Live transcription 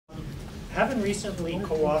Gavin recently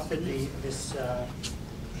co-authored this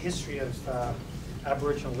history of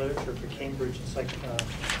Aboriginal literature for Cambridge. It's like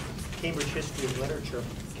Cambridge History of Literature,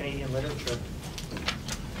 Canadian literature.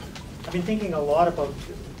 I've been thinking a lot about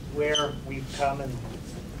where we've come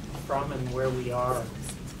from and where we are.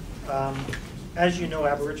 As you know,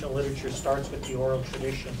 Aboriginal literature starts with the oral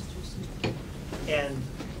tradition. And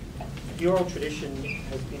the oral tradition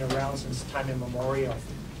has been around since time immemorial.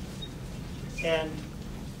 And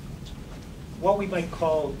what we might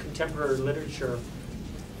call contemporary literature,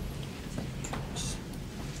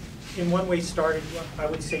 in one way started, I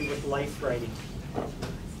would say, with life writing.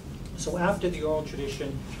 So after the oral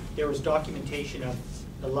tradition, there was documentation of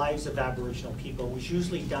the lives of Aboriginal people. It was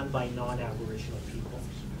usually done by non-Aboriginal people.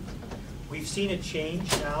 We've seen it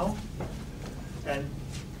change now, and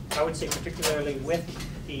I would say particularly with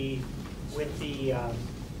the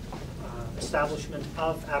establishment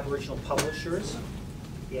of Aboriginal publishers.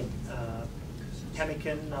 We had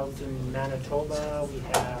Pemmican out in Manitoba. We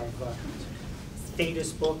have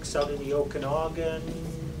Thetis Books out in the Okanagan.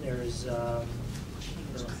 There's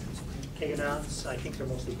Kaganats. I think they're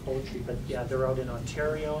mostly poetry, but yeah, they're out in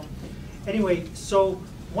Ontario. Anyway, so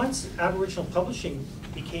once Aboriginal publishing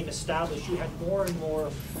became established, you had more and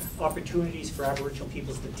more opportunities for Aboriginal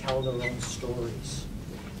peoples to tell their own stories.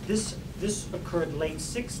 This occurred late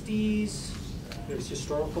 60s. There's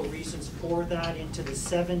historical reasons for that into the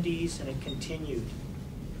 70s, and it continued.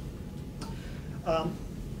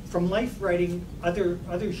 From life writing, the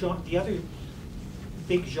other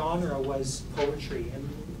big genre was poetry, and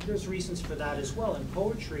there's reasons for that as well. In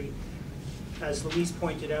poetry, as Louise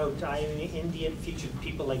pointed out, Indian featured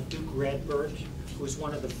people like Duke Redbird, who was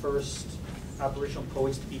one of the first Aboriginal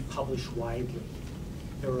poets to be published widely.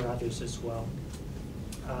 There were others as well.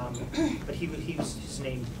 But his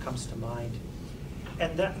name comes to mind.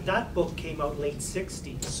 And that book came out late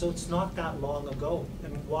 60s, so it's not that long ago.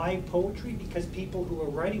 And why poetry? Because people who were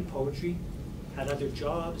writing poetry had other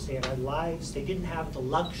jobs, they had lives, they didn't have the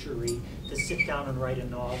luxury to sit down and write a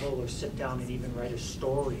novel or sit down and even write a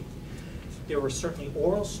story. There were certainly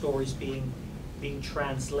oral stories being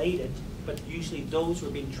translated, but usually those were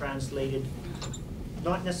being translated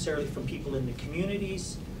not necessarily from people in the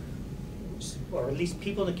communities, or at least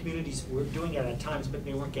people in the communities were doing it at times, but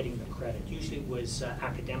they weren't getting the credit. Usually it was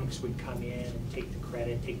academics would come in and take the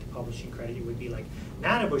credit, take the publishing credit. It would be like,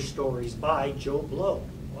 Nanabush Stories by Joe Blow.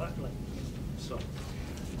 What? Like, so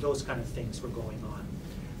those kind of things were going on.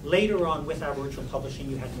 Later on with Aboriginal publishing,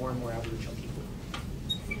 you had more and more Aboriginal people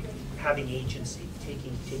having agency,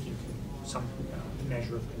 taking some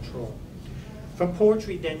measure of control. From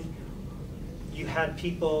poetry then, you had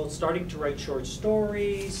people starting to write short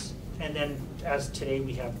stories, and then as today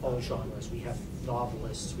we have all genres. We have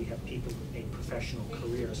novelists, we have people who made professional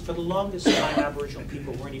careers. For the longest time, Aboriginal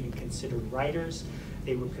people weren't even considered writers,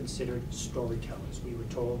 they were considered storytellers. We were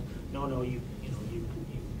told, no, you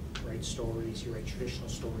write stories, you write traditional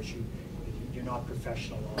stories, you're not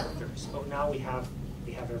professional authors. But now we have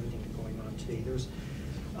everything going on today.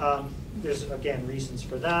 There's again reasons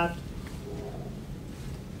for that.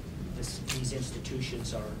 These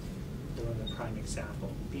institutions are the prime example.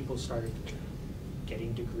 People started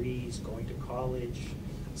getting degrees, going to college,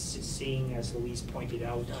 seeing, as Louise pointed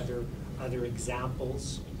out, other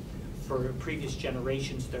examples. For previous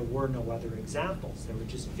generations, there were no other examples. There were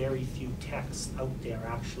just very few texts out there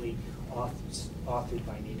actually authored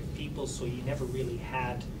by Native people, so you never really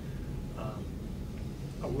had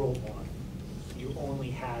a role model. You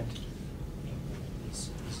only had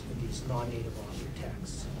these non-Native author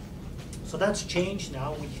texts. So that's changed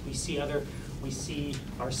now. We see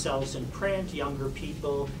ourselves in print. Younger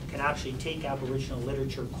people can actually take Aboriginal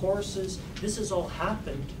literature courses. This has all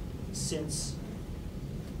happened since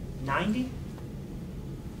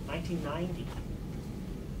 1990.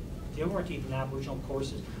 There weren't even Aboriginal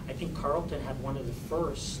courses. I think Carleton had one of the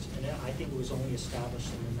first, and I think it was only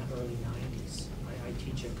established in the early 90s. I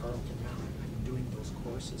teach at Carleton now. I'm doing those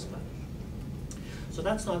courses. So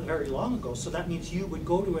that's not very long ago. So that means you would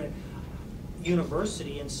go to a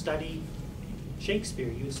university and study Shakespeare.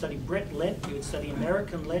 You would study Brit Lit, you would study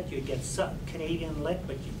American Lit, you'd get Canadian Lit,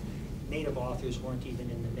 but Native authors weren't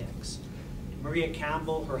even in the mix. Maria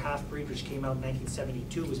Campbell, her half-breed, which came out in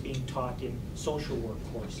 1972, was being taught in social work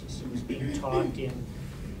courses. It was being taught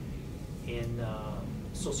in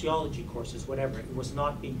sociology courses, whatever. It was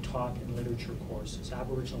not being taught in literature courses.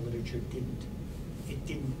 Aboriginal literature didn't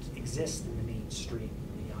exist in the mainstream,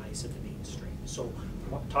 in the eyes of the mainstream. So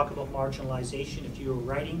talk about marginalization. If you were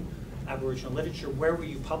writing Aboriginal literature, where were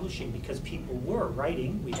you publishing? Because people were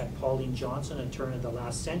writing. We had Pauline Johnson at the turn of the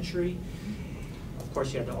last century. of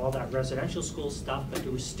course, you had all that residential school stuff, but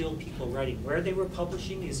there were still people writing. Where they were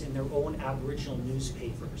publishing is in their own Aboriginal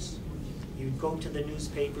newspapers. You'd go to the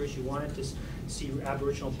newspapers, you wanted to see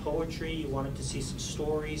Aboriginal poetry, you wanted to see some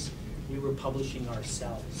stories, we were publishing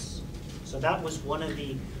ourselves. So that was one of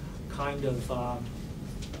the kind of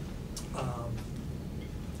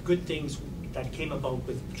good things that came about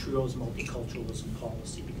with Trudeau's multiculturalism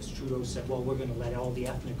policy, because Trudeau said, well, we're going to let all the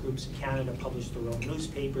ethnic groups in Canada publish their own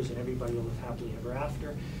newspapers and everybody will live happily ever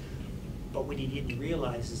after. But what he didn't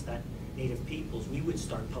realize is that Native peoples, we would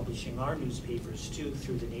start publishing our newspapers too,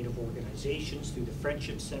 through the Native organizations, through the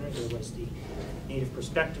Friendship Center. There was the Native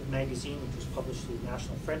Perspective magazine, which was published through the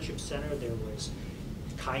National Friendship Center. There was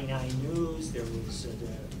Kainai News, there was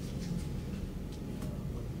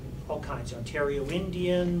all kinds, Ontario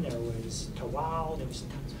Indian, there was Tawau, there was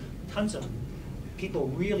tons of them. People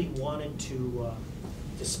really wanted to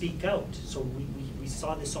speak out, so we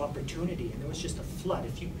saw this opportunity, and there was just a flood.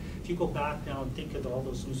 If you go back now and think of all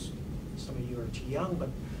those news, some of you are too young, but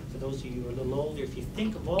for those of you who are a little older, if you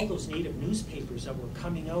think of all those Native newspapers that were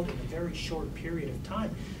coming out in a very short period of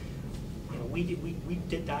time, you know, we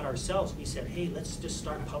did that ourselves. We said, hey, let's just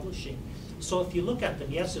start publishing. So if you look at them,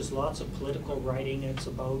 yes, there's lots of political writing. It's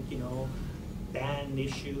about, you know, band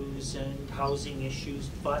issues and housing issues,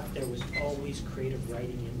 but there was always creative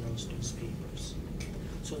writing in those newspapers.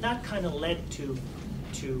 So that kind of led to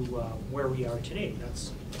where we are today.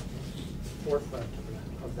 That's the forefront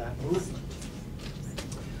of that movement.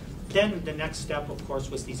 Then the next step, of course,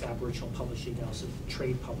 was these Aboriginal publishing houses,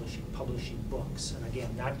 trade publishing books. And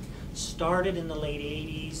again, that started in the late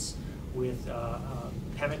 80s with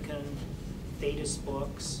Pemmican, Thetis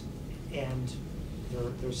books, and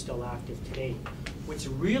they're still active today. What's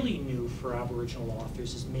really new for Aboriginal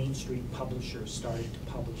authors is mainstream publishers starting to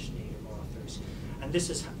publish Native authors. And this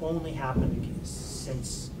has only happened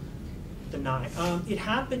since the 90s. It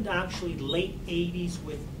happened actually late 80s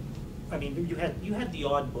with, I mean, you had the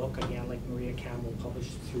odd book, again, like Maria Campbell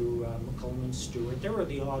published through McCollum Stewart. There were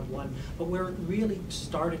the odd one, but where it really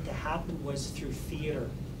started to happen was through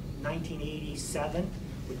theater. 1987,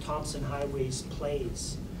 with Thompson Highway's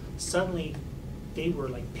plays. Suddenly, they were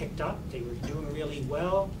like picked up. They were doing really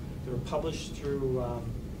well. They were published through a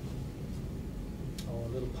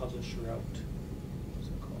little publisher out. What's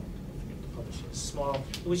it called? I forget the publisher.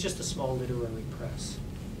 It was just a small literary press.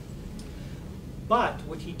 But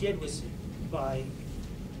what he did was, by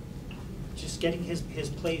just getting his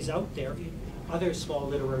plays out there, other small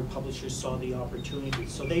literary publishers saw the opportunity.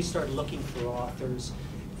 So they started looking for authors,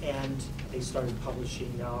 and they started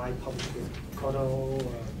publishing. Now I publish with Koto,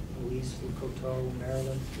 Louise through Koto,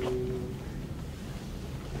 Marilyn through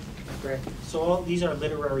Greg. So all these are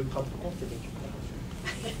literary publishers.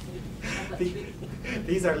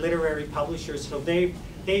 These are literary publishers. So they've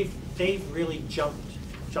really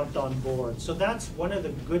jumped on board. So that's one of the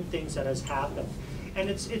good things that has happened, and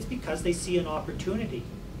it's because they see an opportunity.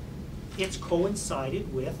 It's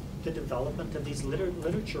coincided with the development of these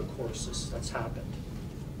literature courses that's happened.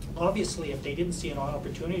 Obviously, if they didn't see an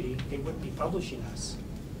opportunity, they wouldn't be publishing us.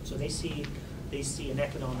 So they see an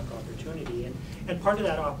economic opportunity, and part of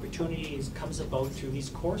that opportunity comes about through these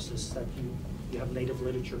courses that you have Native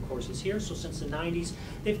literature courses here. So since the 90s,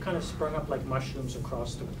 they've kind of sprung up like mushrooms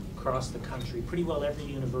across the country. Pretty well every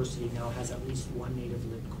university now has at least one Native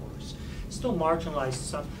Lit course. Still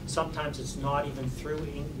marginalized. Sometimes it's not even through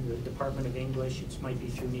the Department of English. It might be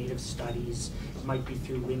through Native Studies. It might be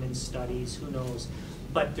through Women's Studies. Who knows?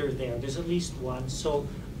 But they're there. There's at least one. So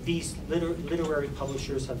these literary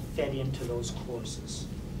publishers have fed into those courses.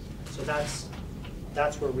 So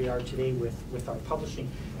that's where we are today with our publishing.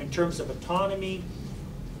 In terms of autonomy,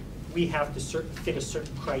 we have to fit a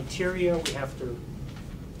certain criteria. We have to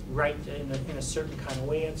write in a certain kind of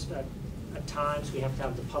way. At times, we have to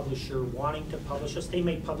have the publisher wanting to publish us. They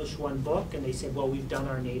may publish one book, and they say, well, we've done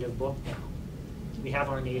our native book now. We have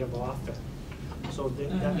our native author. So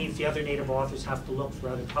that means the other Native authors have to look for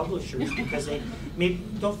other publishers, because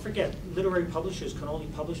don't forget, literary publishers can only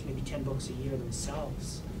publish maybe 10 books a year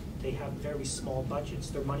themselves. They have very small budgets.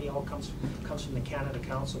 Their money all comes from the Canada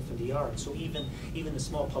Council for the Arts. So even the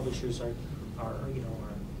small publishers are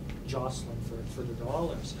jostling for the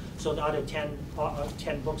dollars. So out of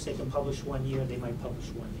 10 books they can publish one year, they might publish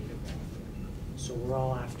one Native author. So we're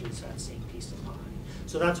all after that same piece of pie.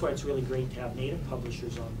 So that's why it's really great to have Native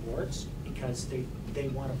publishers on boards, because they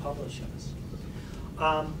want to publish us.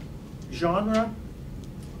 Genre,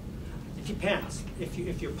 it depends.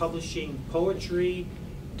 If you're publishing poetry,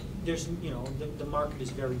 there's the market is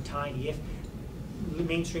very tiny. If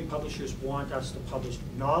mainstream publishers want us to publish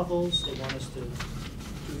novels, they want us to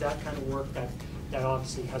do that kind of work, that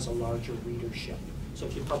obviously has a larger readership. So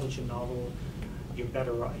if you publish a novel, you're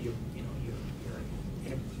better, you're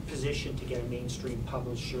in a position to get a mainstream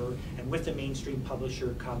publisher, and with the mainstream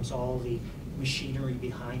publisher comes all the machinery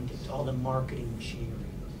behind it, all the marketing machinery.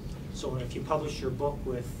 So if you publish your book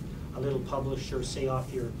with a little publisher, say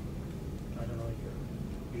off your, I don't know,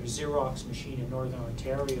 your Xerox machine in Northern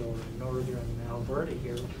Ontario or Northern Alberta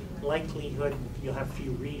here, likelihood you'll have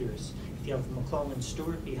few readers. If you have McClellan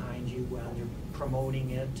Stewart behind you while you're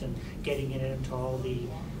promoting it and getting it into all the,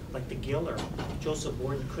 like the Giller, Joseph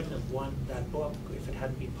Borden couldn't have won that book if it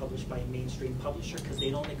hadn't been published by a mainstream publisher, because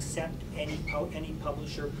they don't accept any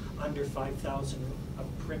publisher under 5,000, a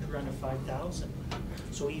printer under 5,000.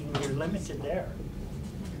 So even you're limited there.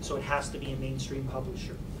 So it has to be a mainstream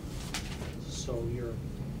publisher. So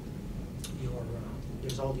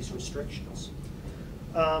there's all these restrictions.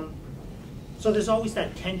 So there's always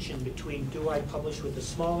that tension between, do I publish with a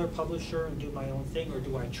smaller publisher and do my own thing, or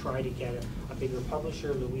do I try to get a bigger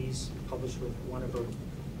publisher? Louise published with one of her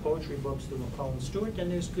poetry books through McClellan Stewart,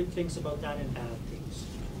 and there's good things about that and bad things.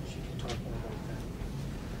 She can talk more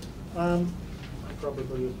about that. I'm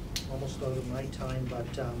probably almost out of my time,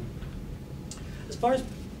 but as far as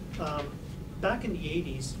back in the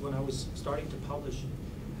 80s, when I was starting to publish,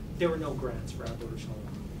 there were no grants for Aboriginal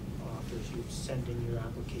authors. You send in your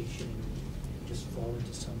application and you just fall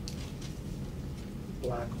into some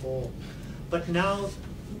black hole. But now,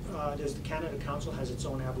 there's the Canada Council has its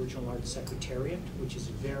own Aboriginal Arts Secretariat, which is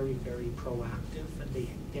very, very proactive, and they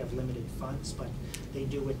have limited funds, but they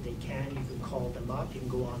do what they can. You can call them up, you can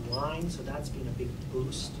go online, so that's been a big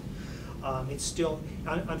boost. It's still,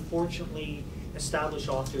 unfortunately, established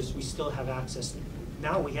authors, we still have access.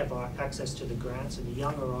 Now we have access to the grants, and the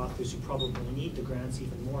younger authors who probably need the grants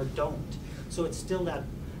even more don't. So it's still that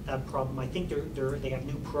problem. I think they have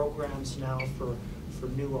new programs now for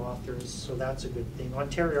new authors, so that's a good thing.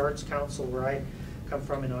 Ontario Arts Council, where I come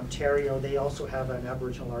from in Ontario, they also have an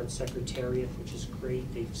Aboriginal Arts Secretariat, which is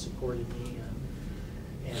great. They've supported me,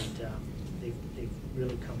 and they've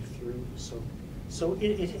really come through. So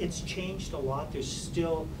it's changed a lot. There's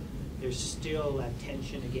still that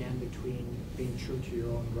tension again between being true to your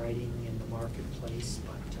own writing in the marketplace,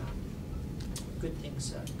 but good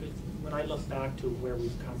things. Good. When I look back to where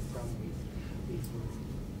we've come from, we've moved